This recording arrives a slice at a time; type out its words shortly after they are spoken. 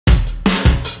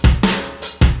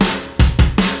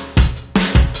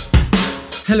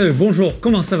Hello, bonjour,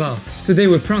 comment ça va? Today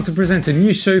we're proud to present a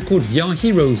new show called VR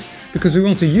Heroes because we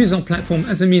want to use our platform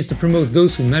as a means to promote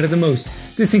those who matter the most.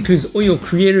 This includes all your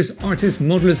creators, artists,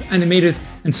 modelers, animators,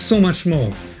 and so much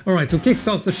more. Alright, to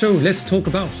kickstart the show, let's talk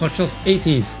about Hotshot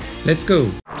 80s. Let's go!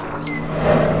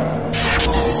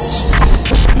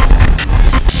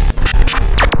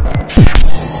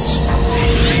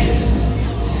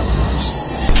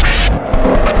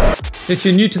 If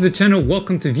you're new to the channel,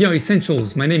 welcome to VR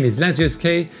Essentials. My name is Lazios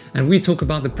K and we talk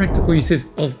about the practical uses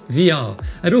of VR.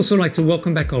 I'd also like to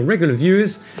welcome back our regular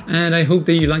viewers and I hope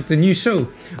that you like the new show.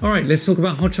 Alright, let's talk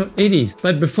about Hotshot 80s.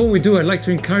 But before we do, I'd like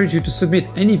to encourage you to submit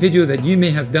any video that you may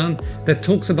have done that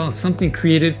talks about something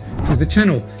creative to the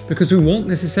channel, because we won't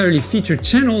necessarily feature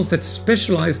channels that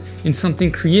specialize in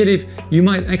something creative. You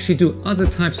might actually do other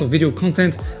types of video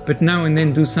content, but now and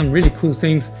then do some really cool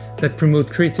things that promote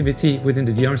creativity within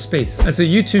the VR space. As a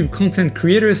YouTube content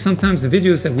creator, sometimes the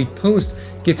videos that we post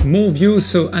get more views,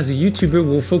 so as a YouTuber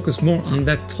we'll focus more on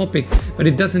that topic, but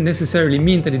it doesn't necessarily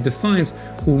mean that it defines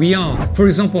who we are. For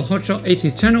example, Hotshot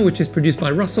 80s channel, which is produced by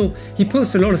Russell, he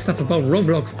posts a lot of stuff about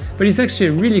Roblox, but he's actually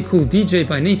a really cool DJ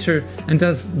by nature and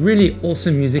does really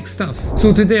awesome music stuff.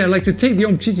 So today I'd like to take the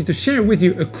opportunity to share with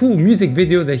you a cool music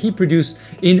video that he produced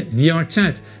in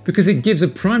VRChat, because it gives a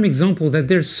prime example that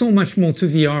there's so much more to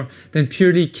VR than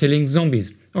purely killing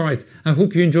zombies. Alright, I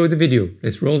hope you enjoyed the video.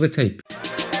 Let's roll the tape.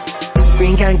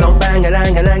 Green gang don't bang a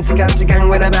lang tick out your gang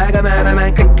with a bag of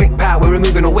man, click click pow, we're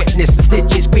removing a witness, the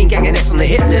stitches, green gang and next on the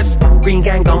hit list. Green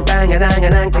gang don't bang a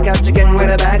lang tick out your gang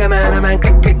with a bag of man,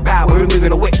 click click pow, we're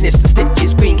removing a witness, the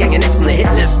stitches, green gang and next on the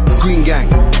hit list. Green gang,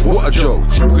 what a joke.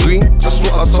 Green, just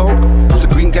what I told. It's a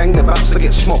green gang, they're about to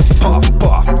get smoked.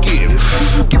 Puff,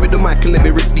 give it the mic and let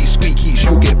me rip these squeakies.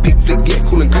 You'll get pick flick, get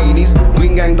cool and greenies.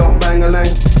 Green gang don't bang a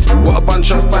lang. What a bunch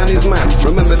of fannies, man.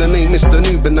 Remember the name, Mr.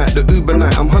 Uber Night, the Uber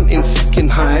Night. I'm hunting, sick and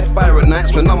hide. Fire at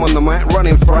nights when I'm on the mic,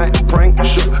 running fright. Prank,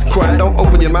 shook, cry. Don't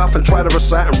open your mouth and try to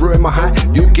recite and ruin my height.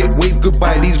 You get waved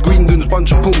goodbye, these green goons,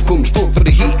 bunch of pum pums. Fought for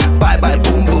the heat, bye bye,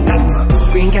 boom boom.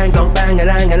 Green gang don't bang a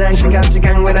lang tick out your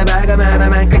gang with a bag of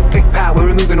man, click click pow, we're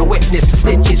removing a witness, the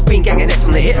stitches, green gang and next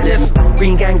on the hit list.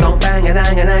 Green gang don't bang a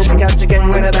lang tick out your gang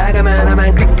with a bag of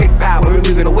man, click click pow, we're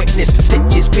removing a witness, the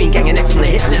stitches, green gang and next on the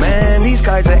hit list. Man, these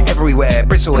guys are everywhere,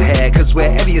 bristle hair, cause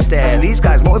wherever you stare, these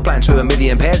guys multiplying to a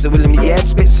million pairs of William yeah,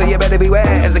 spit, so you better beware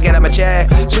as I get out my chair,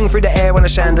 swing through the air on a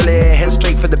chandelier, head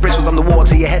straight for the bristles on the wall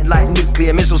to your head like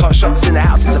nuclear missiles, hot shots in the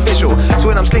house, it's official. So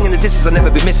when I'm slinging the discs I'll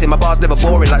never be missing, my bars never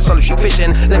boring like solitary fishing.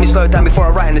 Let me slow down before I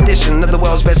write an edition of the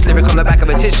world's best lyric on the back of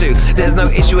a tissue. There's no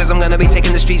issue as I'm gonna be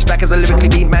taking the streets back as I lyrically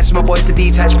beat match my boys to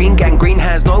detach. Green gang, green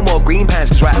hands, no more green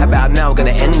pants, cause right about now I'm gonna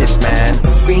end this, man.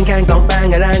 Green gang don't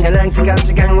bang a lang tick out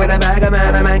your gang with a bag of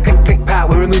man, click click pow,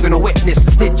 we're removing a witness, the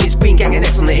stitches, green gang and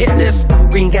next on the hit list.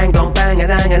 Green gang don't bang a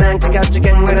lang tick out your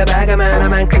gang with a bag of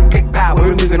man, click click pow, we're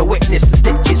removing a witness, the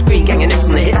stitches, green gang and next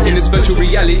on the hit list. In this virtual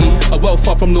reality, a world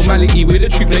far from normality, where the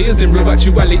true players in real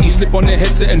actuality slip on their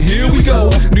headset and here we go.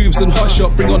 Noobs and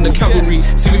Hotshot, bring on the cavalry.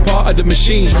 See we part of the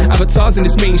machine, avatars in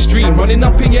this mainstream, running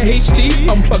up in your HT.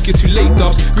 Unplug your too late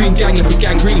dubs, green gang and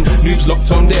gang green. Noobs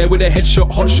locked on there with a headshot,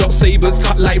 hotshot sabers,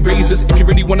 cut like razors. If you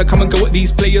really wanna come and go at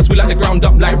these players, we like the ground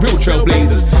up like real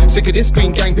trailblazers. Sick of this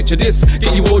green gang, picture this,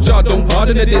 get you all jarred, don't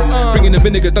pardon of this. Bring in the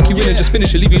vinegar, dunk you in and just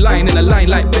finish it, leave you lying in a line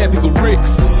like bare people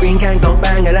bricks. Green gang don't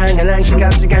bang a lang tick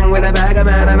out your gang with a bag of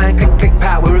man, click click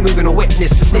pow, we're removing a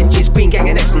witness, the stitches, green gang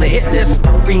and next on the hit list.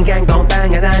 Green gang don't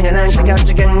bang a lang tick out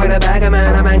your gang with a bag of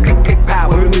man, click click pow,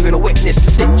 we're removing a witness,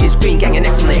 the stitches, green gang and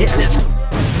next on the hit list.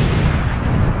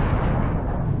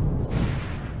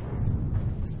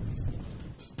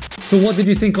 So what did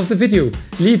you think of the video?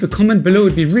 Leave a comment below,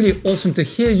 it'd be really awesome to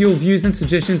hear your views and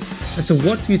suggestions as to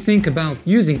what you think about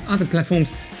using other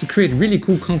platforms to create really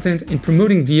cool content in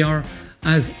promoting VR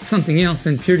as something else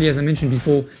than purely, as I mentioned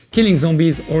before, killing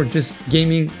zombies or just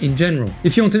gaming in general.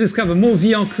 If you want to discover more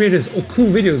VR creators or cool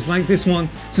videos like this one,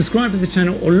 subscribe to the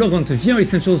channel or log on to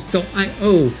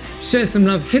vressentials.io. Share some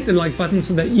love, hit the like button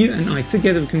so that you and I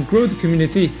together can grow the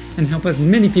community and help as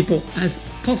many people as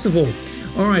possible.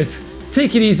 Alright,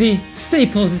 take it easy, stay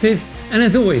positive, and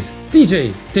as always,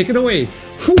 DJ, take it away.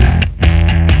 Whew.